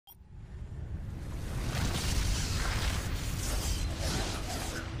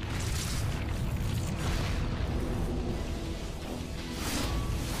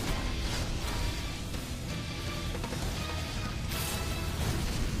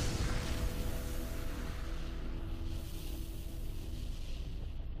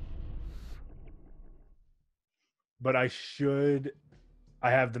but I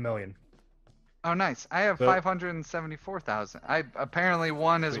have the million. Oh, nice. I have So, 574,000. I apparently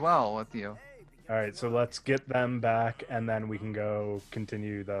won as sweet. well with you. All right, so let's get them back, and then we can go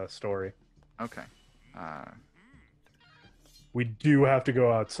continue the story. Okay. Uh, We do have to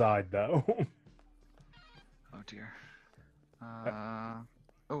go outside, though. oh dear.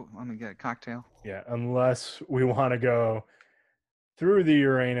 Oh, let me get a cocktail. Yeah, unless we want to go through the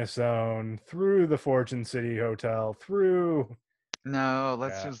Uranus Zone, through the Fortune City Hotel, through. No,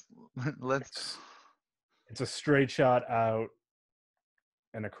 let's Yeah, just let's. it's a straight shot out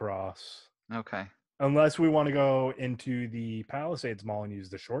and across. Okay. Unless we want to go into the Palisades Mall and use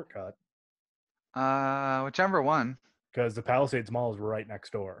the shortcut, Whichever one. because the Palisades Mall is right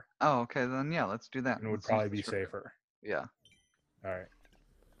next door Oh, okay. Then yeah, let's do that. and would Let's use probably the be shortcut. safer. Yeah. All right.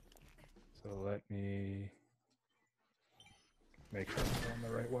 So let me make sure I'm going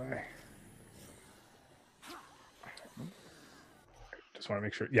the right way. Just want to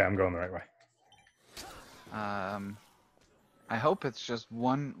make sure. Yeah, I'm going the right way. I hope it's just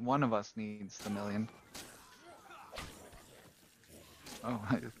one of us needs the million. Oh,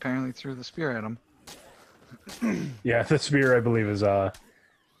 I apparently threw the spear at him. Yeah, the spear, I believe, is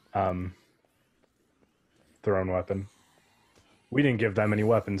thrown weapon. We didn't give them any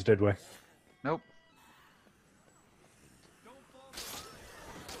weapons, did we? Nope.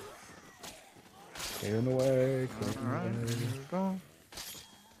 Clearing the way. All right, here we go.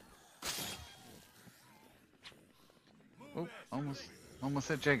 Oh, almost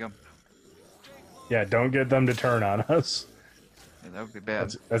hit Jacob. Yeah, don't get them to turn on us. Yeah, that would be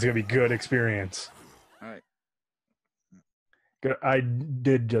bad. That's gonna be good experience. All right. Good. I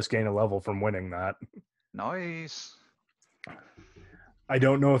did just gain a level from winning that. Nice. I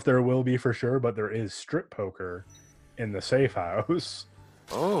don't know if there will be for sure, but there is strip poker in the safe house.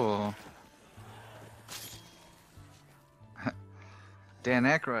 Oh. Dan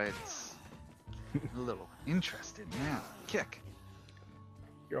Aykroyd's a little interested now. Kick.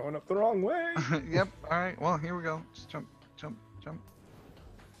 Going up the wrong way. Yep. All right. Well, here we go. Just jump, jump, jump.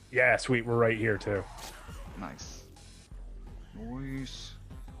 Yeah, sweet. We're right here too. Nice. Nice.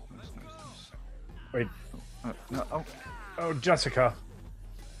 Nice, nice, nice. Wait. No, oh. Oh, Jessica.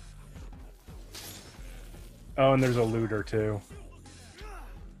 Oh, and there's a looter too.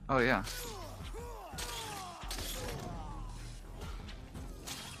 Oh, yeah.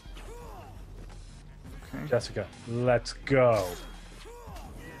 Okay. Jessica, let's go.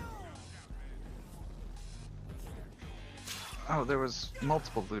 Oh, there was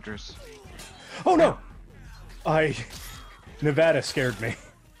multiple looters. Oh no! Nevada scared me.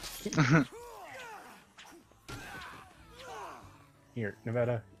 Here,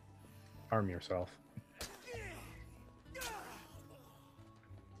 Nevada, arm yourself.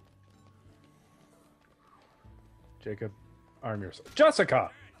 Jacob, arm yourself.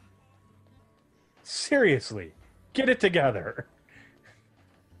 Jessica! Seriously, get it together.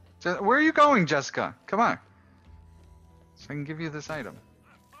 Where are you going, Jessica? Come on. So I can give you this item.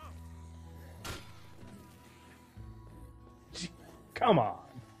 Come on.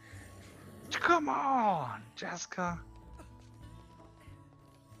 Come on, Jessica.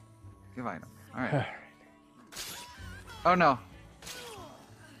 Give item. All right. Oh no.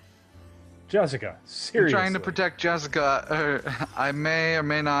 Jessica, seriously. I'm trying to protect Jessica. I may or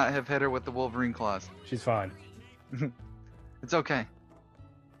may not have hit her with the Wolverine claws. She's fine. It's okay.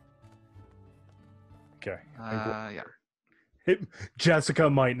 Okay. Yeah. Jessica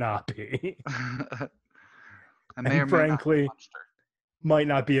might not be. I may or may frankly, not have punched might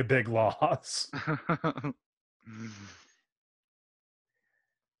not be a big loss. her.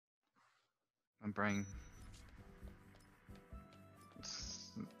 My brain. It's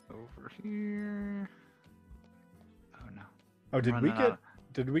over here. Oh no. Oh,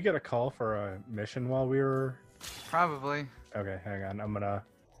 did we get a call for a mission while we were? Probably. Okay, hang on. I'm gonna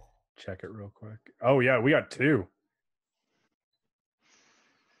check it real quick. Oh yeah, we got 2.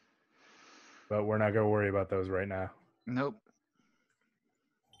 But we're not gonna worry about those right now. Nope.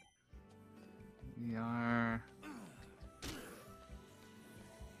 We are.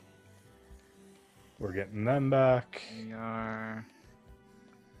 We're getting them back. We are.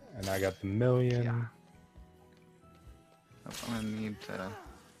 And I got the million. Yeah. Oh, I'm gonna need to.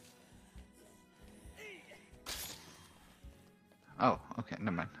 Oh, okay,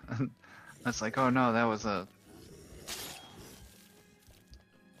 never mind. That's like, oh no, that was a.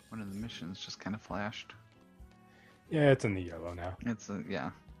 One of the missions just kind of flashed. Yeah, it's in the yellow now. It's a,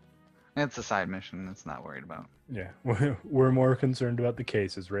 yeah. It's a side mission. It's not worried about. Yeah, we're more concerned about the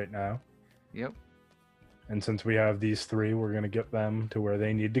cases right now. Yep. And since we have these 3, we're gonna get them to where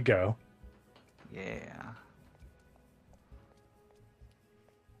they need to go. Yeah.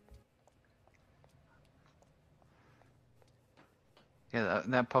 Yeah,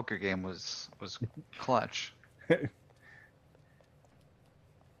 that poker game was clutch. All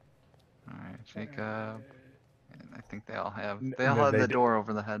right, Jacob. And I think they all have the door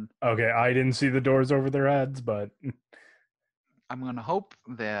over the head. Okay, I didn't see the doors over their heads, but I'm gonna hope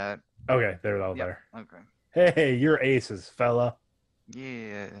that. okay, they're all Yep. there. Okay. Hey, you're aces, fella.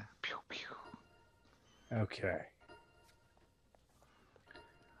 Yeah. Pew pew. Okay.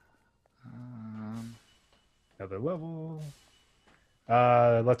 Another level.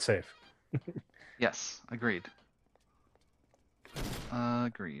 Let's save. Yes, agreed.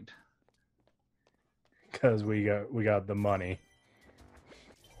 Agreed. Because we got the money.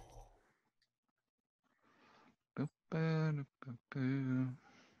 Boop, boop, boop, boop.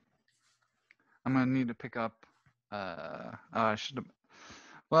 I'm gonna need to pick up. I should have.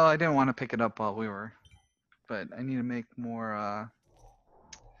 Well, I didn't want to pick it up while we were, but I need to make more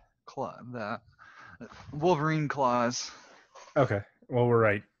the Wolverine claws. Okay. Well, we're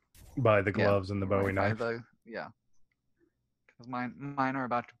right by the Yeah, gloves and the Bowie right by knife. yeah, because mine are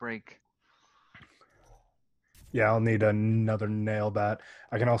about to break. Yeah, I'll need another nail bat.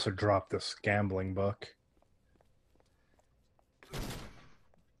 I can also drop this gambling book.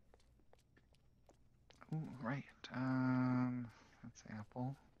 Ooh, right. That's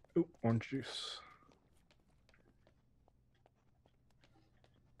apple. Ooh, orange juice.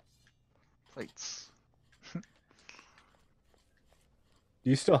 Plates. Do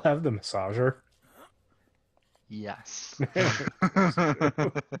you still have the massager? Yes.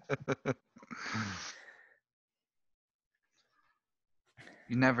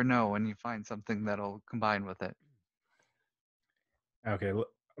 You never know when you find something that'll combine with it. Okay, I'm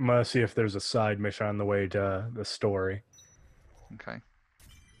gonna see if there's a side mission on the way to the story. Okay.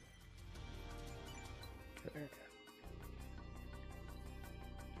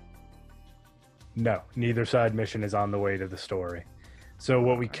 No, neither side mission is on the way to the story. So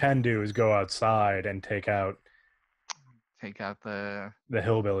what we can do is go outside and take out the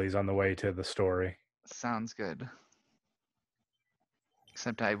hillbillies on the way to the story. Sounds good.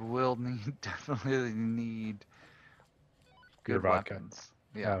 Except I will definitely need good weapons.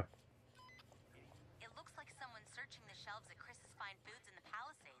 Yeah. Oh. It looks like someone's searching the shelves at Chris's Fine Foods in the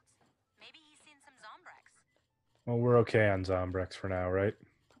Palisades. Maybe he's seen some Zombrex. Well, we're okay on Zombrex for now, right?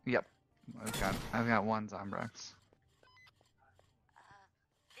 Yep. I've got one Zombrex.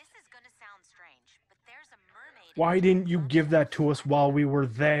 This is gonna sound strange, but there's a mermaid. Why didn't you give that to us while we were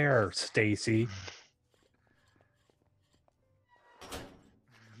there, Stacy?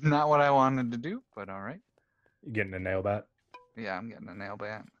 Not what I wanted to do, but all right. You getting a nail bat? Yeah, I'm getting a nail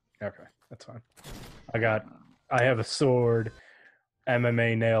bat. Okay, that's fine. I have a sword,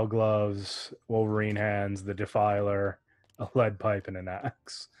 MMA nail gloves, Wolverine hands, the Defiler, a lead pipe, and an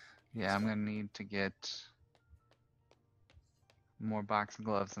axe. Yeah, I'm gonna need to get more boxing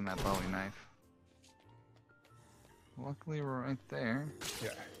gloves and that Bowie knife. Luckily, we're right there.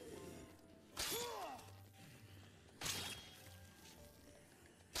 Yeah.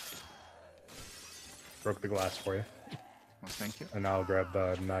 Broke the glass for you. Well, thank you. And I'll grab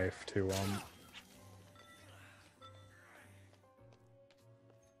the knife too.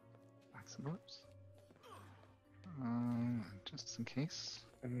 Boxing gloves. Just in case.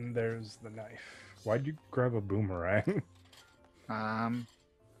 And there's the knife. Why'd you grab a boomerang? I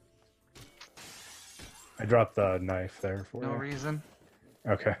dropped the knife there for you. No reason.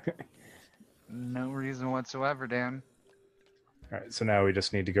 Okay. No reason whatsoever, Dan. Alright, so now we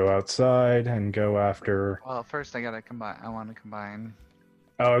just need to go outside and go after... Well, first I gotta combine. I want to combine.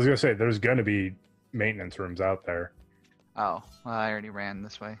 Oh, I was gonna say, there's gonna be maintenance rooms out there. Oh, well, I already ran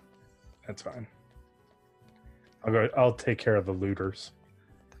this way. That's fine. I'll take care of the looters.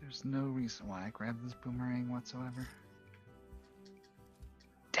 There's no reason why I grabbed this boomerang whatsoever.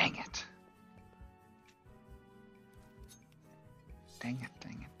 Dang it. Dang it,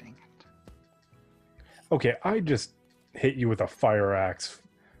 dang it, dang it. Okay, I just hit you with a fire axe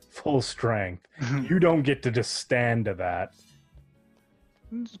full strength. You don't get to just stand to that.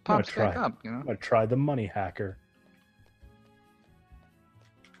 It just pops back up, you know? I'm gonna try the money hacker.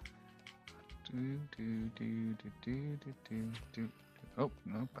 Oh,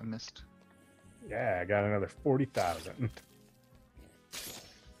 nope, I missed. Yeah, I got another 40,000. Nice.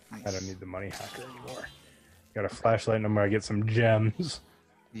 I don't need the money hacker anymore. Got a flashlight and I'm gonna get some gems.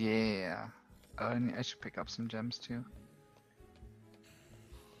 Yeah. I should pick up some gems too.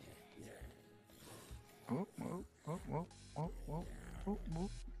 Oh, whoa, whoa, whoa, whoa, whoa, whoa, whoa.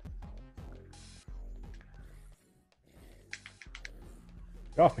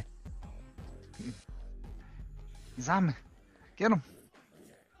 Get off me. He's on me. Get him.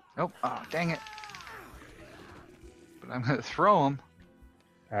 Oh, dang it. But I'm gonna throw him.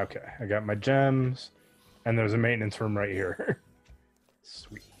 Okay, I got my gems, and there's a maintenance room right here.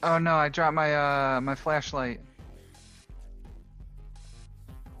 Sweet. Oh no, I dropped my my flashlight.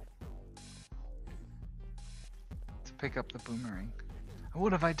 To pick up the boomerang.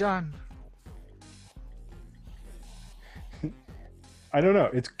 What have I done? I don't know.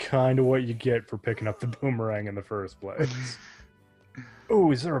 It's kind of what you get for picking up the boomerang in the first place.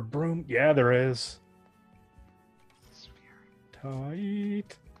 Oh, is there a broom? Yeah, there is. Spear.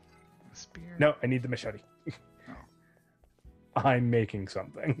 Tight. Spear. No, I need the machete. Oh. I'm making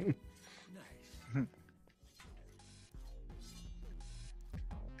something.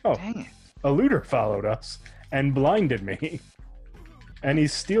 Oh, Dang it. a looter followed us and blinded me. And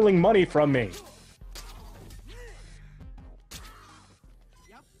he's stealing money from me.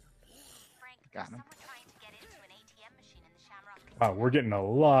 Frank, Got there's him. someone trying to get into an ATM machine in the Shamrock Wow, we're getting a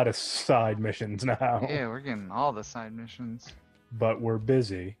lot of side missions now. Yeah, we're getting all the side missions. But we're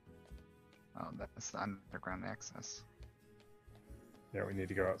busy. Oh, that's the underground access. Yeah, we need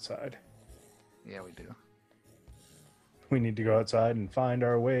to go outside. Yeah, we do. We need to go outside and find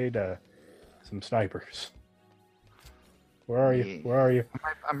our way to some snipers. Where are you? Yeah. Where are you?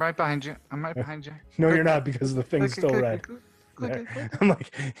 I'm right behind you. I'm right behind you. No, Click, you're not, because the thing's click, still click, red. click, click, There. click, click. I'm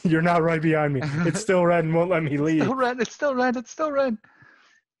like, you're not right behind me. It's still red and won't let me leave. Still red. It's still red. It's still red.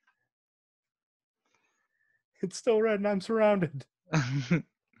 It's still red and I'm surrounded.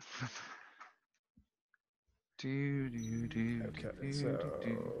 Okay, so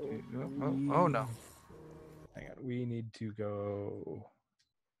Oh no. hang on. We need to go.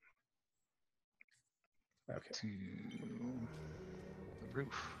 Okay. To the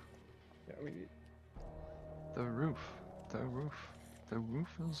roof. Yeah, we need. The roof. The roof. The roof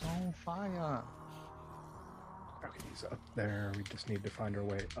is on fire. Okay, he's up there. We just need to find our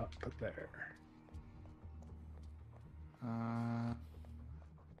way up there.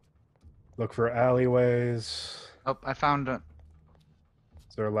 Look for alleyways. Oh, I found it.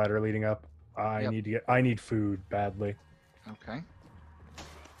 Is there a ladder leading up? I Yep. need to get. I need food badly. Okay.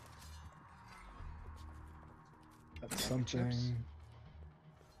 That's Bag of chips. something.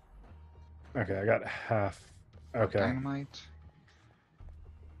 Okay, I got half. Okay. Dynamite.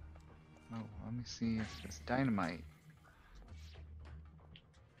 Oh, let me see if this dynamite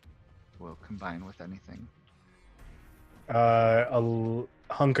will combine with anything.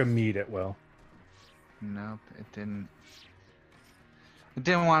 Hunk of meat it will. Nope, it didn't. It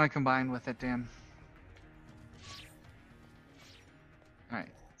didn't want to combine with it, Dan. Alright,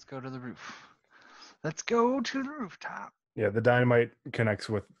 let's go to the roof. Let's go to the rooftop. Yeah, the dynamite combines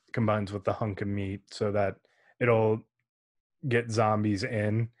with the hunk of meat so that it'll get zombies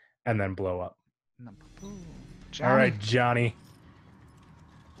in and then blow up. Number 2. All right, Johnny.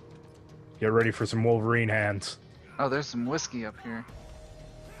 Get ready for some Wolverine hands. Oh, there's some whiskey up here.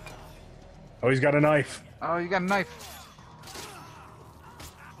 Oh, he's got a knife. Oh, you got a knife.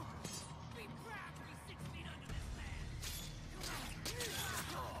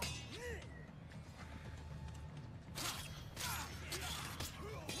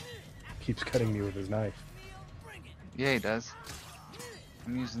 Keeps cutting me with his knife. Yeah, he does.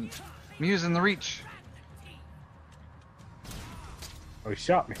 I'm using the reach. Oh, he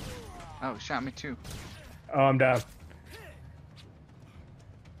shot me. Oh, shot me too. Oh, I'm down.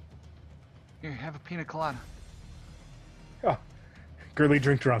 Here, have a pina colada. Oh, girly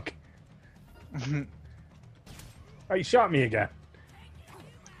drink drunk. Oh, you shot me again.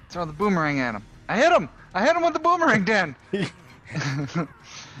 Throw the boomerang at him. I hit him! I hit him with the boomerang, Dan!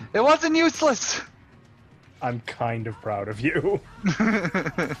 It wasn't useless! I'm kind of proud of you.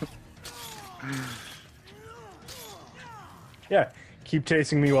 Yeah, keep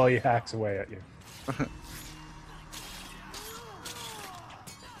chasing me while he hacks away at you.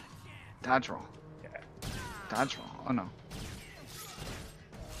 Dodge roll. Yeah. Dodge roll. Oh no.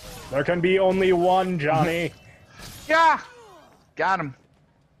 There can be only one, Johnny. Yeah! Got him.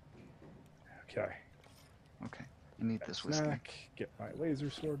 Okay. Okay. I need this whiskey. Snack. Get my laser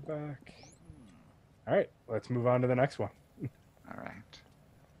sword back. All right, let's move on to the next one. Alright.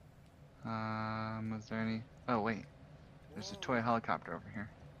 Was there any... Oh, wait. There's a toy helicopter over here.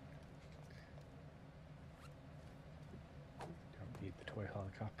 Don't need the toy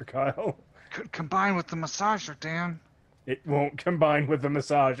helicopter, Kyle. Could combine with the massager, Dan. It won't combine with the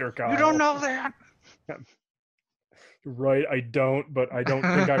massager, Kyle. You don't know that! Right, I don't, but I don't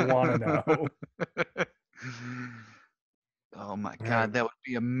think I want to know. Oh my All god, right. that would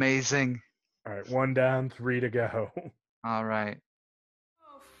be amazing. All right, 1 down, 3 to go. Alright.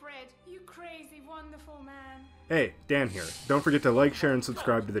 Oh, Fred, you crazy, wonderful man. Hey, Dan here. Don't forget to like, share, and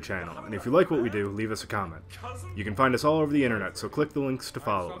subscribe to the channel. And if you like what we do, leave us a comment. You can find us all over the internet, so click the links to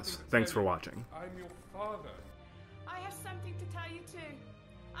follow us. Thanks for watching. I'm your father. I have something to tell you too.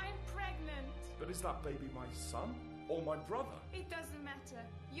 I am pregnant. But is that baby my son or my brother? It doesn't matter.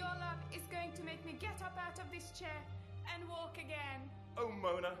 Your love is going to make me get up out of this chair and walk again. Oh,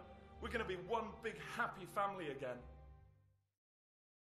 Mona, we're gonna be one big happy family again.